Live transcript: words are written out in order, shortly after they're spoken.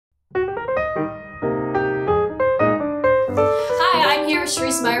here,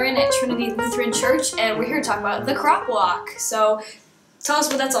 Sharisse Myren at Trinity Lutheran Church, and we're here to talk about the Crop Walk. So tell us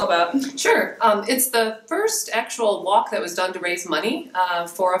what that's all about. Sure. It's the first actual walk that was done to raise money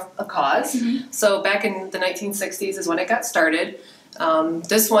for a cause. So back in the 1960s is when it got started.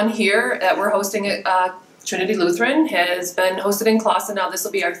 This one here that we're hosting at Trinity Lutheran has been hosted in Clawson. Now this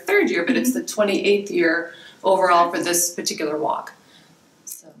will be our third year, but it's the 28th year overall for this particular walk.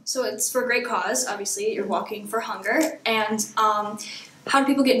 So it's for a great cause, obviously. You're walking for hunger. And how do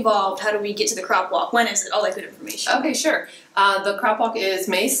people get involved? How do we get to the Crop Walk? When is it? All that good information. Okay, sure. The Crop Walk is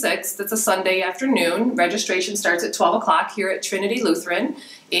May 6th. It's a Sunday afternoon. Registration starts at 12 o'clock here at Trinity Lutheran,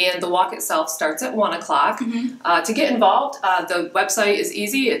 and the walk itself starts at 1 o'clock. To get involved, the website is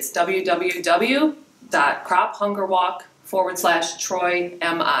easy. It's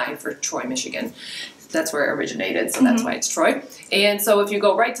www.crophungerwalk/Troy, for Troy, Michigan. That's where it originated, so that's why it's Troy. And so if you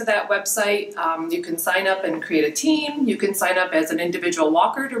go right to that website, you can sign up and create a team. You can sign up as an individual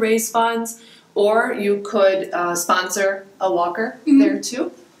walker to raise funds, or you could sponsor a walker there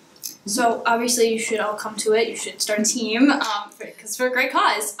too. So obviously you should all come to it. You should start a team because for a great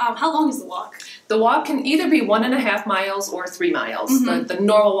cause. How long is the walk? The walk can either be 1.5 miles or 3 miles. The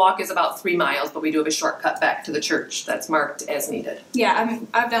normal walk is about 3 miles, but we do have a shortcut back to the church that's marked as needed. Yeah, I mean,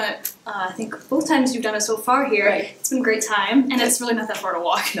 I've done it, I think both times you've done it so far here. Right. It's been a great time, and it's really not that far to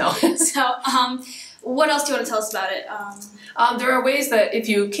walk. No. So, what else do you want to tell us about it? There are ways that if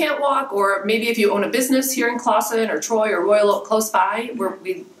you can't walk, or maybe if you own a business here in Clawson or Troy or Royal Oak close by, where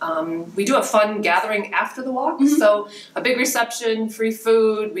we do a fun gathering after the walk. So a big reception, free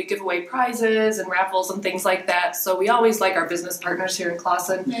food, we give away prizes and raffles and things like that. So we always like our business partners here in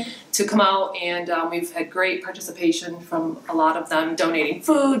Clawson to come out, and we've had great participation from a lot of them, donating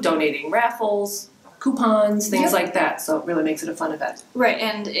food, donating raffles, coupons, things like that. So it really makes it a fun event. Right,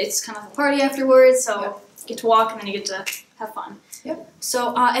 and it's kind of a party afterwards, so you get to walk and then you get to have fun.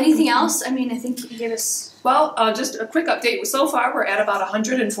 So anything else? I mean, I think you gave us... Well, just a quick update. So far, we're at about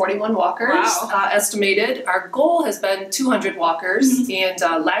 141 walkers estimated. Our goal has been 200 walkers, and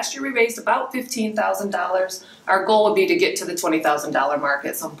last year we raised about $15,000. Our goal would be to get to the $20,000 mark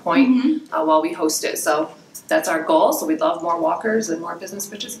at some point while we host it. So that's our goal. So we'd love more walkers and more business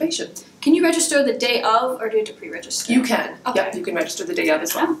participation. Can you register the day of, or do you have to pre-register? You can. Okay. Yep, you can register the day of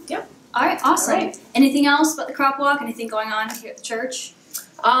as well. Yep. All right, awesome. All right. Anything else about the Crop Walk? Anything going on here at the church?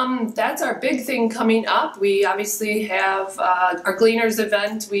 That's our big thing coming up. We obviously have our Gleaners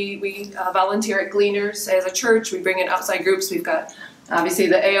event. We volunteer at Gleaners as a church. We bring in outside groups. We've got obviously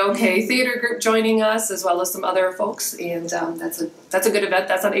the AOK theater group joining us, as well as some other folks, and that's a good event.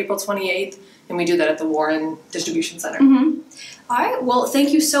 That's on April 28th, and we do that at the Warren Distribution Center. All right, well,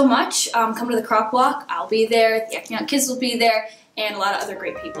 thank you so much. Come to the Crop Walk. I'll be there. The Acting Out Kids will be there, and a lot of other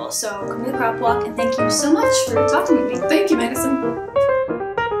great people. So come to the Crop Walk, and thank you so much for talking with me. Thank you, Madison.